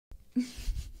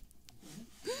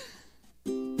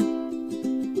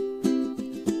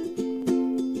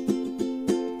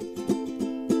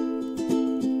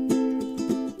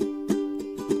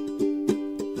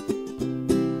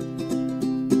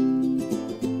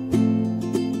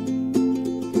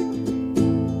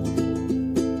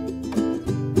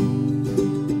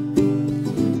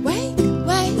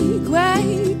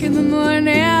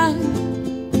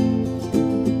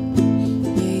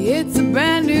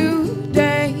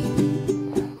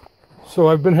So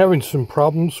I've been having some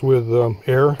problems with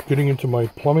air getting into my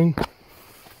plumbing,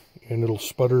 and it'll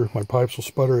sputter, my pipes will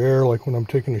sputter air like when I'm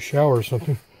taking a shower or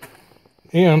something.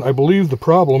 And I believe the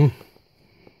problem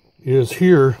is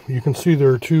here. You can see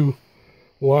there are two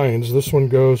lines. This one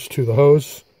goes to the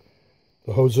hose,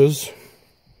 the hoses.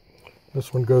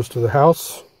 This one goes to the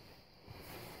house.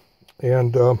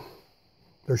 And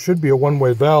there should be a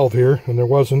one-way valve here, and there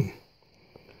wasn't.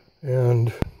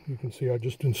 And you can see I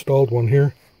just installed one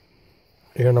here.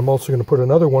 And I'm also going to put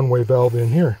another one-way valve in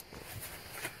here.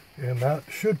 And that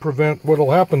should prevent, what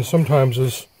will happen sometimes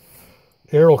is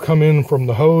air will come in from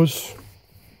the hose,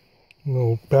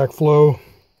 backflow,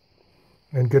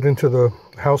 and get into the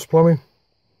house plumbing.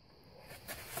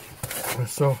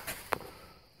 So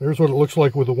there's what it looks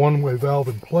like with the one-way valve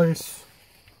in place.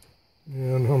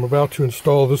 And I'm about to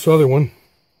install this other one.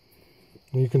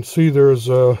 And you can see there's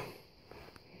a,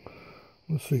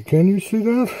 let's see, can you see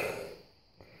that?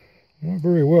 Not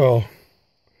very well.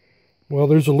 Well,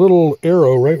 there's a little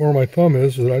arrow right where my thumb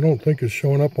is that I don't think is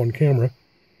showing up on camera,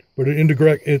 but it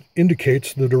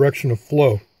indicates the direction of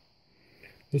flow.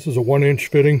 This is a 1-inch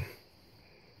fitting.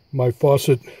 My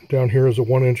faucet down here is a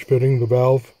 1-inch fitting, the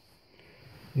valve.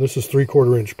 And this is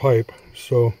 3/4 inch pipe,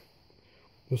 so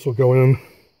this will go in.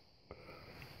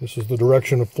 This is the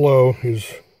direction of flow,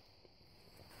 is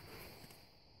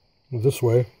this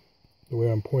way, the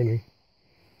way I'm pointing.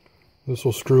 This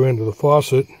will screw into the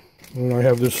faucet, and I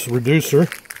have this reducer,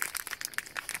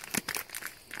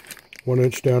 1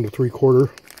 inch down to 3/4,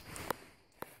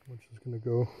 which is going to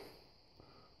go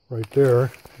right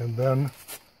there. And then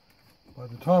by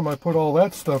the time I put all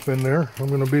that stuff in there, I'm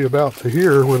going to be about to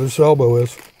here where this elbow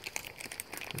is.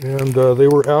 And they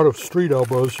were out of street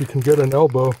elbows. You can get an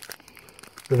elbow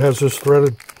that has this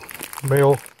threaded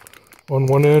male on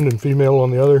one end and female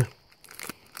on the other.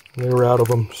 They were out of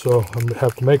them, so I'm going to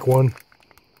have to make one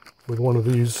with one of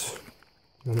these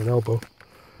and an elbow.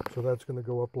 So that's going to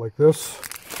go up like this.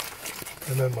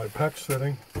 And then my Pex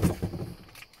fitting,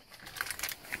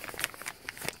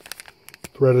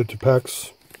 threaded to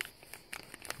Pex,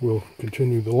 will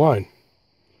continue the line.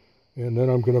 And then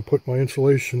I'm going to put my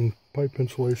insulation, pipe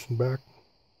insulation back.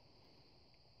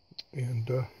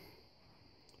 And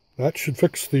that should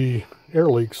fix the air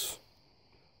leaks.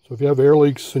 So if you have air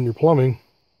leaks in your plumbing,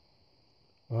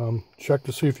 check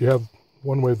to see if you have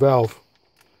one-way valve,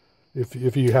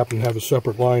 if you happen to have a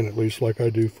separate line, at least like I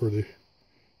do for the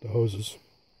hoses.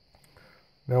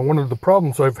 Now, one of the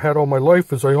problems I've had all my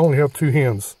life is I only have two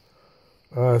hands.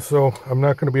 So I'm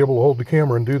not going to be able to hold the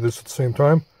camera and do this at the same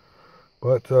time.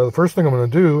 But the first thing I'm going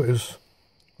to do is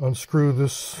unscrew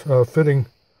this fitting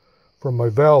from my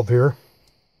valve here.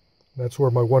 That's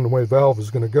where my one-way valve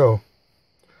is going to go.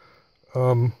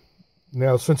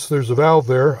 Now, since there's a valve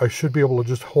there, I should be able to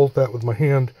just hold that with my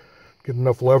hand, get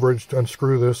enough leverage to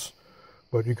unscrew this.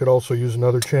 But you could also use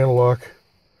another channel lock,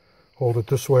 hold it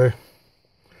this way.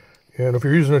 And if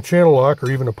you're using a channel lock or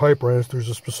even a pipe wrench, there's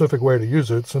a specific way to use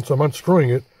it. Since I'm unscrewing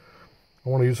it, I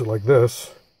want to use it like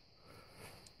this.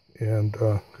 And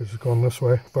because it's going this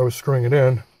way. If I was screwing it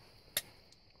in,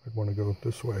 I'd want to go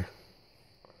this way.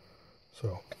 So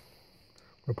I'm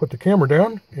going to put the camera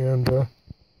down and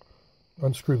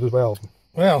unscrew the valve.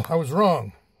 Well, I was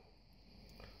wrong.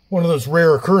 One of those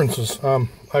rare occurrences.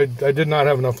 I did not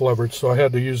have enough leverage, so I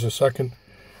had to use a second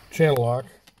channel lock,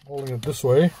 holding it this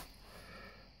way,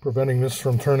 preventing this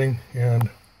from turning, and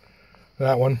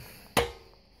that one.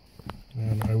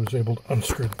 And I was able to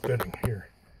unscrew the fitting here.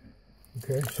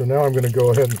 Okay, so now I'm going to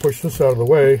go ahead and push this out of the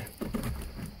way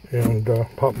and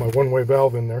pop my one-way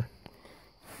valve in there.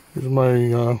 Here's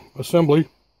my assembly.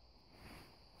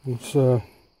 It's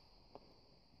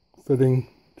fitting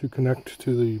to connect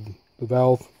to the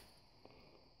valve.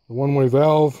 The one-way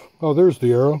valve. Oh, there's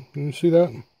the arrow. Can you see that?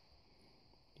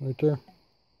 Right there.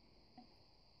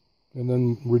 And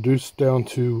then reduced down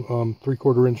to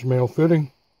 3/4 inch male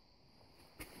fitting.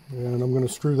 And I'm going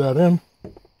to screw that in.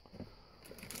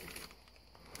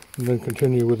 And then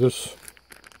continue with this.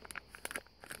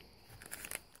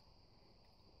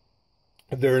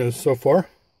 And there it is so far.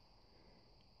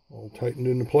 All tightened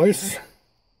into place.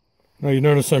 Now you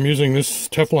notice I'm using this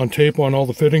Teflon tape on all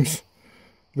the fittings.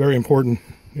 Very important.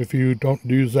 If you don't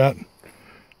use that,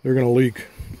 they're going to leak.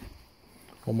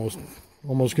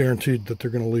 Almost guaranteed that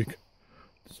they're going to leak.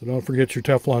 So don't forget your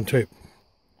Teflon tape.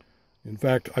 In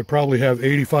fact, I probably have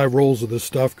 85 rolls of this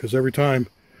stuff because every time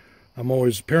I'm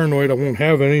always paranoid I won't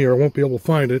have any or I won't be able to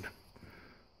find it.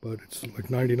 But it's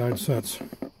like 99 cents.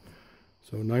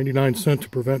 So 99 cents to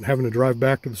prevent having to drive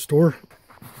back to the store.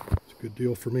 It's a good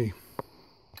deal for me.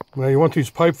 Now you want these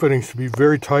pipe fittings to be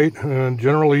very tight, and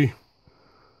generally,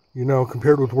 you know,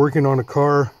 compared with working on a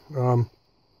car,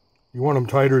 you want them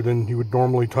tighter than you would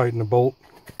normally tighten a bolt.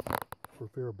 For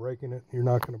fear of breaking it, you're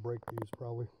not going to break these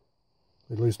probably.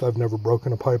 At least I've never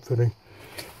broken a pipe fitting.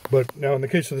 But now in the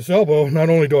case of this elbow, not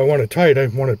only do I want it tight, I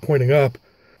want it pointing up.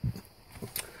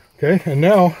 Okay, and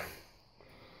now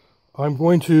I'm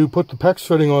going to put the Pex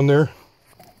fitting on there,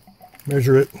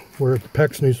 measure it where the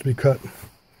Pex needs to be cut.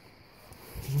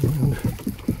 And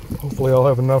hopefully I'll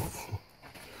have enough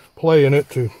play in it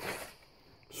to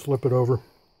slip it over.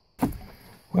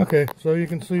 Okay, so you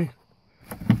can see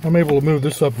I'm able to move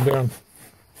this up and down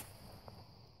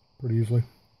pretty easily.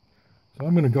 So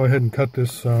I'm going to go ahead and cut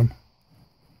this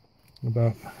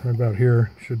right about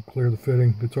here. Should clear the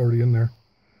fitting that's already in there.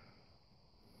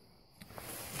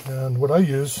 And what I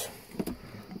use,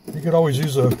 you could always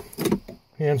use a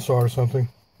handsaw or something,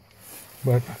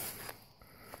 but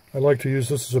I like to use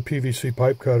this as a PVC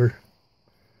pipe cutter.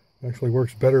 It actually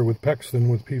works better with Pex than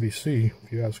with PVC,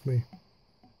 if you ask me.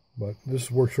 But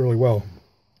this works really well.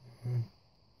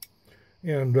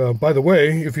 And by the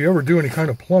way, if you ever do any kind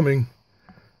of plumbing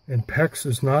and Pex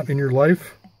is not in your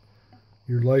life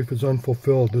is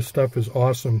unfulfilled. This stuff is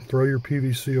awesome. Throw your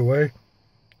PVC away.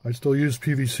 I still use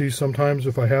PVC sometimes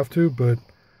if I have to, but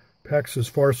Pex is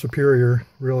far superior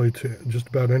really to just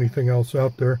about anything else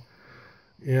out there.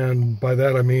 And by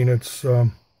that I mean it's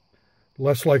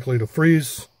less likely to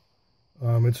freeze.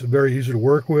 It's very easy to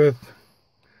work with.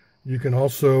 You can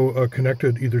also connect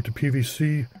it either to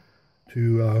PVC,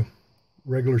 to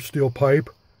regular steel pipe,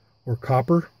 or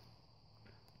copper,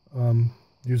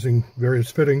 using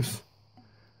various fittings.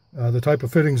 The type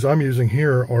of fittings I'm using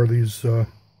here are these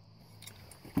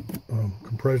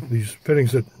these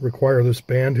fittings that require this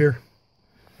band here.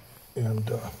 And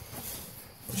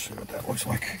let's see what that looks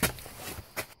like.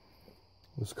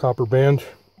 This copper band.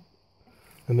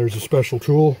 And there's a special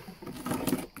tool,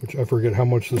 which I forget how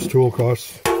much this tool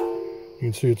costs.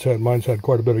 You can see mine's had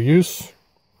quite a bit of use.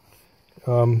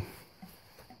 A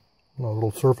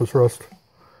little surface rust.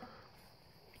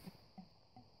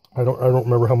 I don't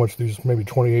remember how much these, maybe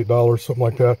 $28, something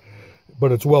like that.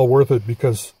 But it's well worth it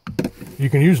because you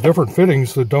can use different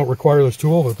fittings that don't require this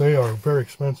tool, but they are very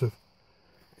expensive.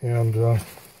 And this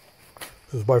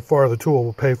is by far the tool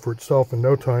will pay for itself in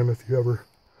no time if you ever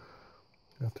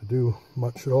have to do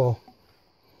much at all.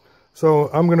 So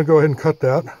I'm going to go ahead and cut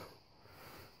that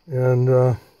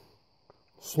and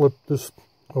slip this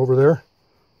over there.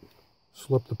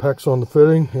 Slip the Pex on the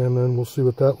fitting, and then we'll see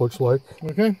what that looks like.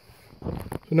 Okay,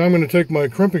 so now I'm going to take my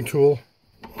crimping tool,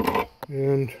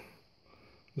 and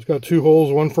it's got two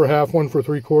holes, one for half, one for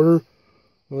 3/4. I'm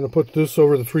going to put this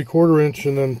over the 3/4 inch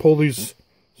and then pull these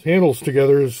handles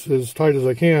together as tight as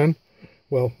I can.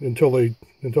 Well, until they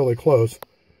close.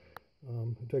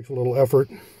 It takes a little effort,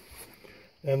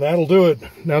 and that'll do it.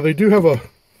 Now they do have a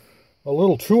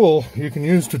little tool you can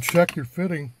use to check your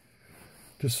fitting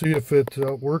to see if it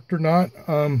worked or not.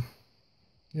 You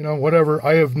know, whatever.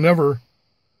 I have never,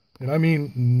 and I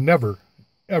mean never,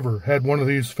 ever had one of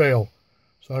these fail.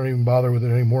 So I don't even bother with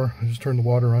it anymore. I just turn the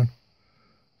water on.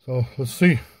 So let's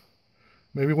see.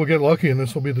 Maybe we'll get lucky and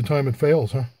this will be the time it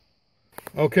fails, huh?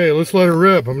 Okay, let's let it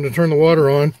rip. I'm going to turn the water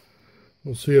on.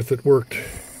 We'll see if it worked.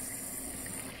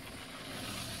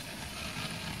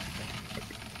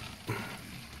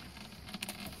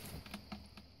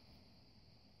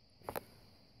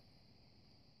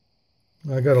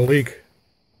 I got a leak.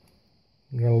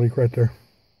 I got a leak right there.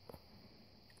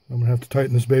 I'm going to have to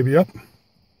tighten this baby up.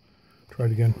 Try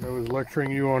it again. I was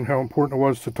lecturing you on how important it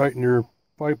was to tighten your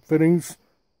pipe fittings.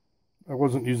 I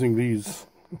wasn't using these.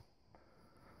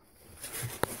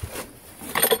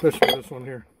 Especially this one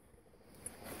here.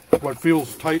 What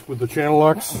feels tight with the channel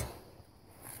locks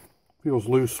feels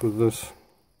loose with this.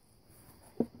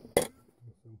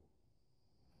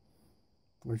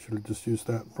 I should have just used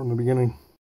that from the beginning.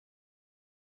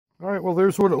 Alright, well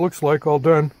there's what it looks like all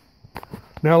done.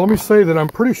 Now let me say that I'm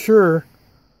pretty sure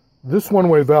this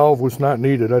one-way valve was not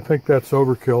needed. I think that's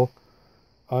overkill.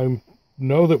 I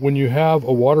know that when you have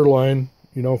a water line,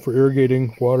 you know, for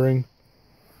irrigating, watering,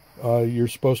 you're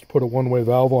supposed to put a one-way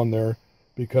valve on there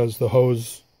because the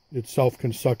hose itself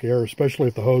can suck air, especially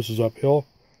if the hose is uphill.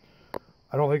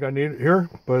 I don't think I need it here,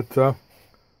 but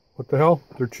what the hell?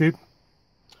 They're cheap.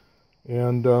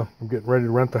 And I'm getting ready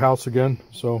to rent the house again,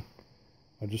 so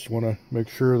I just want to make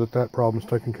sure that that problem is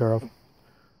taken care of.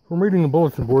 From reading the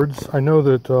bulletin boards, I know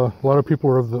that a lot of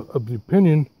people are of the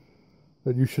opinion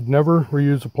that you should never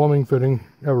reuse a plumbing fitting,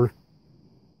 ever.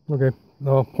 Okay,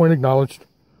 point acknowledged.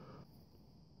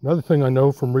 Another thing I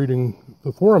know from reading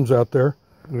the forums out there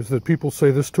is that people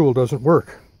say this tool doesn't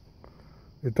work.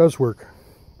 It does work.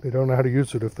 They don't know how to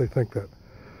use it if they think that.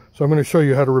 So I'm going to show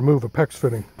you how to remove a Pex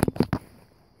fitting.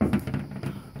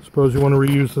 Suppose you want to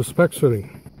reuse this Pex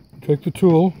fitting. Take the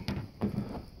tool,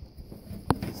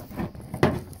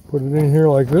 put it in here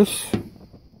like this.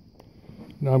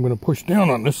 Now I'm going to push down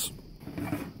on this.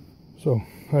 So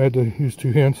I had to use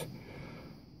two hands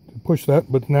to push that,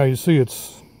 but now you see it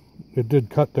did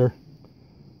cut there.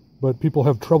 But people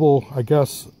have trouble, I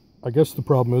guess the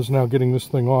problem is now getting this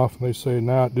thing off, and they say,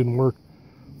 nah, it didn't work.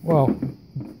 Well,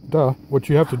 duh. What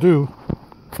you have to do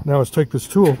now is take this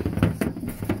tool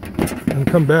and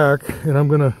come back, and I'm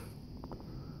going to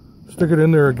stick it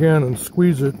in there again and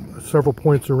squeeze it several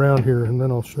points around here, and then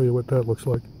I'll show you what that looks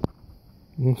like.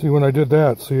 You can see when I did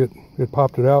that, see it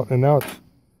popped it out, and now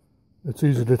it's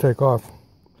easy to take off.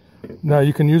 Now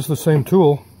you can use the same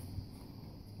tool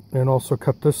and also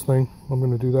cut this thing. I'm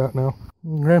going to do that now.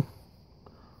 Okay,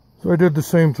 so I did the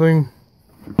same thing.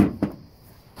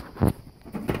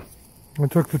 I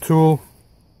took the tool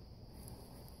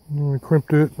and I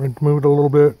crimped it and moved it a little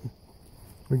bit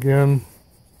again,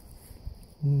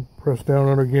 press down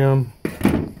on it again,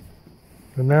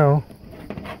 and now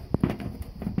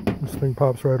this thing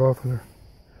pops right off of there.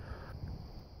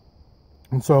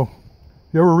 And so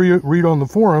if you ever read on the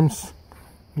forums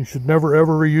you should never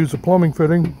ever reuse a plumbing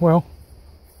fitting, well,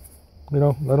 you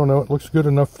know, I don't know, it looks good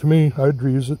enough to me, I'd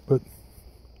reuse it, but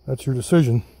that's your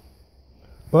decision.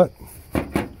 But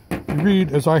you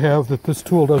read, as I have, that this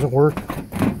tool doesn't work,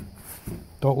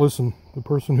 don't listen. The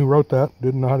person who wrote that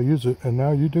didn't know how to use it, and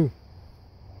now you do.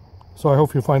 So I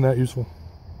hope you find that useful.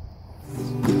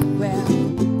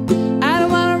 Well,